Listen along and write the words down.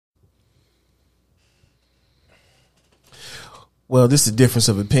Well, this is the Difference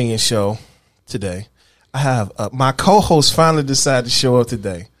of Opinion show today. I have my co-host finally decided to show up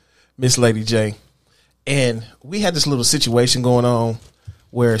today, Miss Lady J. And we had this little situation going on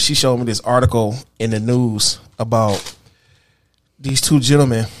where she showed me this article in the news about these two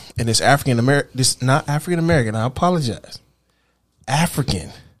gentlemen and this not African American, I apologize. African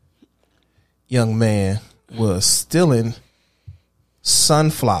young man was stealing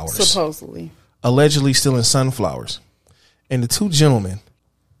sunflowers. Supposedly. Allegedly stealing sunflowers. And the two gentlemen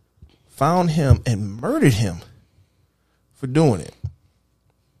found him and murdered him for doing it.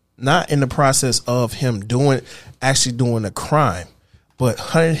 Not in the process of him actually doing a crime, but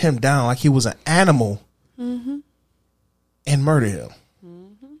hunted him down like he was an animal and murdered him.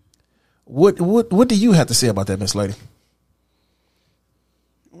 What do you have to say about that, Miss Lady?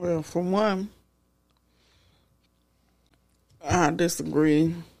 Well, for one, I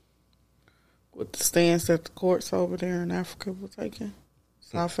disagree with the stance that the courts over there in Africa were taking.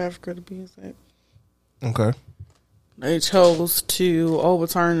 South Africa, to be exact. Okay. They chose to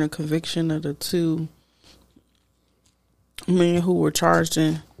overturn the conviction of the two men who were charged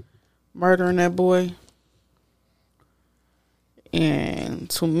in murdering that boy. And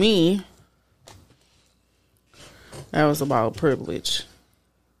to me, that was about privilege.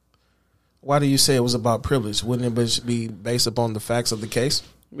 Why do you say it was about privilege? Wouldn't it be based upon the facts of the case?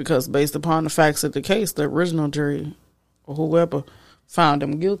 Because based upon the facts of the case, the original jury or whoever found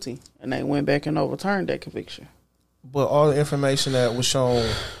him guilty, and they went back and overturned that conviction. But all the information that was shown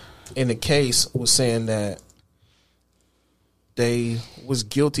in the case was saying that they was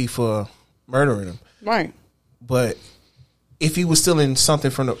guilty for murdering him. Right. But if he was stealing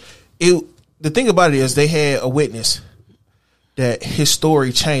something from the thing about it is they had a witness that his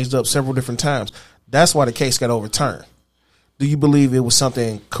story changed up several different times. That's why the case got overturned. Do you believe it was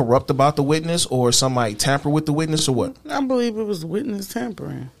something corrupt about the witness or somebody tampered with the witness or what? I believe it was witness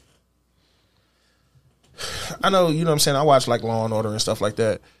tampering. I know, you know what I'm saying? I watch like Law and Order and stuff like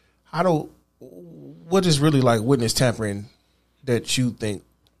that. What is really like witness tampering that you think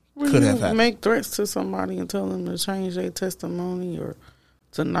could have happened? Make threats to somebody and tell them to change their testimony or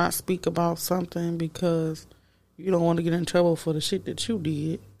to not speak about something because you don't want to get in trouble for the shit that you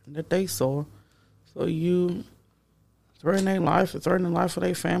did, that they saw. So you threaten their life or threaten the life of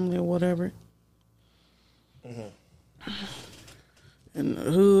their family or whatever. Mm-hmm. In the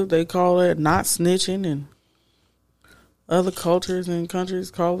hood, they call that not snitching, and other cultures and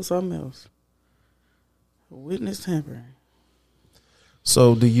countries call it something else. Witness tampering.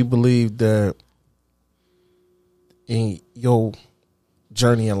 So do you believe that in your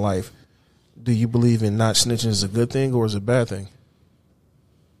journey in life, do you believe in not snitching is a good thing or is it a bad thing?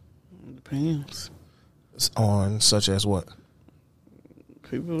 It depends. On such as what?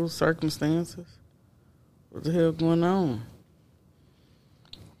 People's circumstances. What the hell going on?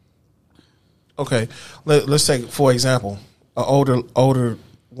 Okay, let's take, for example, an older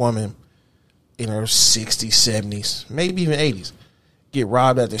woman in her 60s, 70s, maybe even 80s, get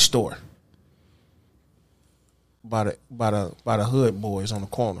robbed at the store by the hood boys on the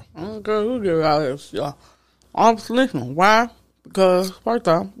corner. I don't care who get robbed at the store. I'm listening. Why? Because, first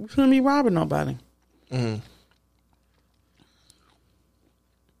off, you shouldn't be robbing nobody. Mm-hmm.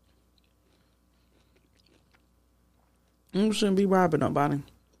 You shouldn't be robbing nobody.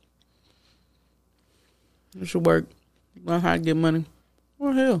 You should work, learn how to get money.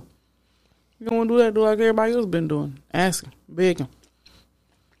 Well, hell, you don't want to do that, do like everybody else been doing. Asking, begging.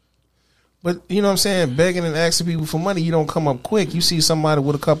 But, you know what I'm saying, begging and asking people for money, you don't come up quick. You see somebody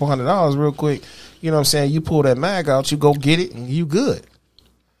with a couple $100 real quick, you know what I'm saying, you pull that mag out, you go get it, and you good.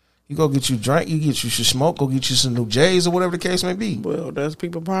 You go get you a drink, you get you some smoke, go get you some new J's or whatever the case may be. Well, that's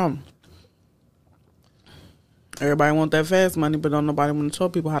people's problem. Everybody want that fast money, but don't nobody want to tell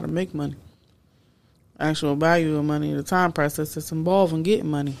people how to make money. Actual value of money, the time process that's involved in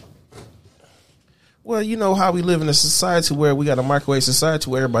getting money. Well, you know how we live in a society where we got a microwave society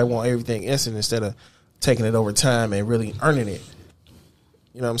where everybody want everything instant instead of taking it over time and really earning it.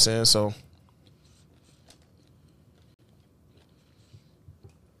 You know what I'm saying? So,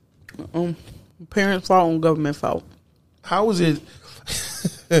 parents' fault and government fault. how is it?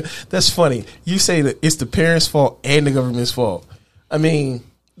 That's funny. You say that it's the parents' fault and the government's fault. I mean,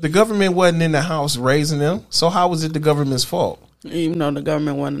 the government wasn't in the house raising them, so how was it the government's fault? Even though the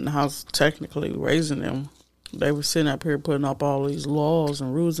government wasn't in the house technically raising them, they were sitting up here putting up all these laws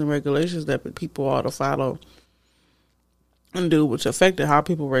and rules and regulations that people ought to follow and do, which affected how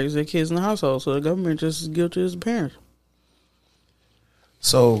people raise their kids in the household. So the government just as guilty as the parents.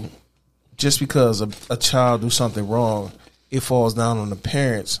 So just because a child do something wrong, it falls down on the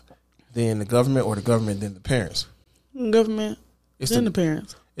parents, then the government, or the government, then the parents? The government Then the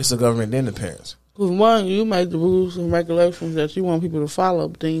parents. It's the government, then the parents. Because one, you make the rules and regulations that you want people to follow,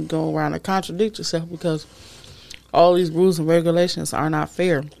 but then you go around and contradict yourself because all these rules and regulations are not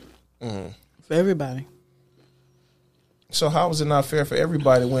fair for everybody. So how is it not fair for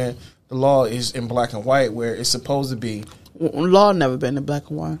everybody when the law is in black and white where it's supposed to be? Law never been in black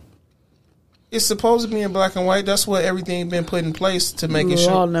and white. It's supposed to be in black and white. That's what everything been put in place to make it sure.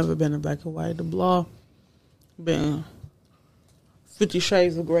 The law sure. never been in black and white. The law been 50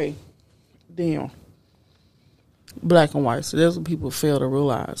 Shades of Grey. Damn. Black and white. So that's what people fail to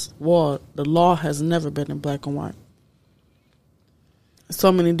realize. Well, the law has never been in black and white.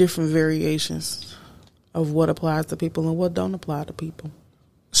 So many different variations of what applies to people and what don't apply to people.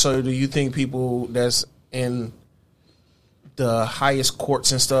 So do you think people that's in the highest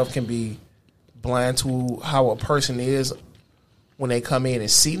courts and stuff can be blind to how a person is when they come in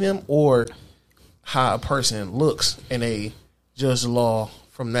and see them, or how a person looks and they judge the law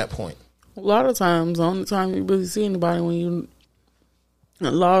from that point? A lot of times, the only time you really see anybody when you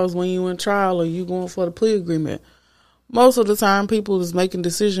law is when you in trial or you going for the plea agreement. Most of the time, people is making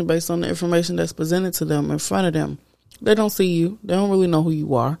decisions based on the information that's presented to them in front of them. They don't see you. They don't really know who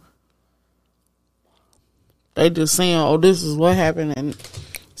you are. They just saying, "Oh, this is what happened," and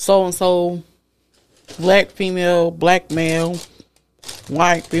so, black female, black male,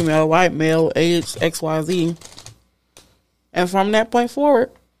 white female, white male, age XYZ, and from that point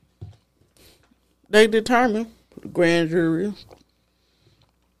forward, they determine, the grand jury,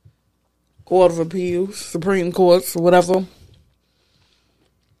 Court of Appeals, Supreme Courts, or whatever,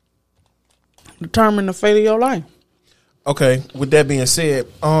 determine the fate of your life. Okay, with that being said,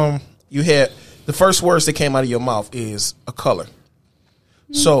 you had the first words that came out of your mouth is a color.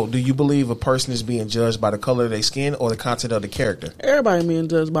 So, do you believe a person is being judged by the color of their skin or the content of the character? Everybody being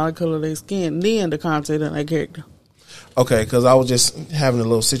judged by the color of their skin, then the content of their character. Okay, because I was just having a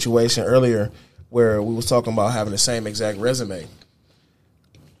little situation earlier where we was talking about having the same exact resume.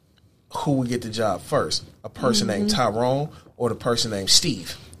 Who would get the job first? A person named Tyrone or the person named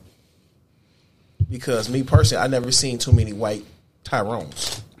Steve? Because me personally, I never seen too many white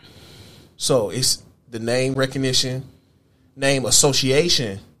Tyrones. So it's the name recognition, name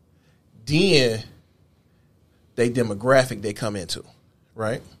association, then they demographic they come into,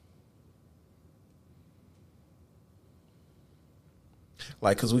 right?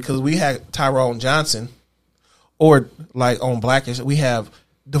 Like, cause we had Tyrone Johnson, or like on Blackish we have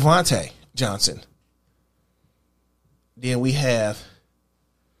Devontae Johnson. Then we have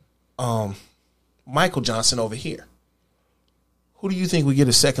Michael Johnson over here. Who do you think would get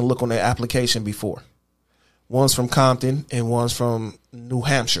a second look on their application before? One's from Compton and one's from New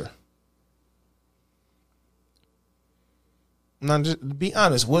Hampshire. Now, just be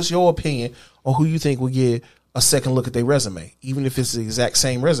honest. What's your opinion on who you think would get a second look at their resume, even if it's the exact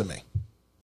same resume?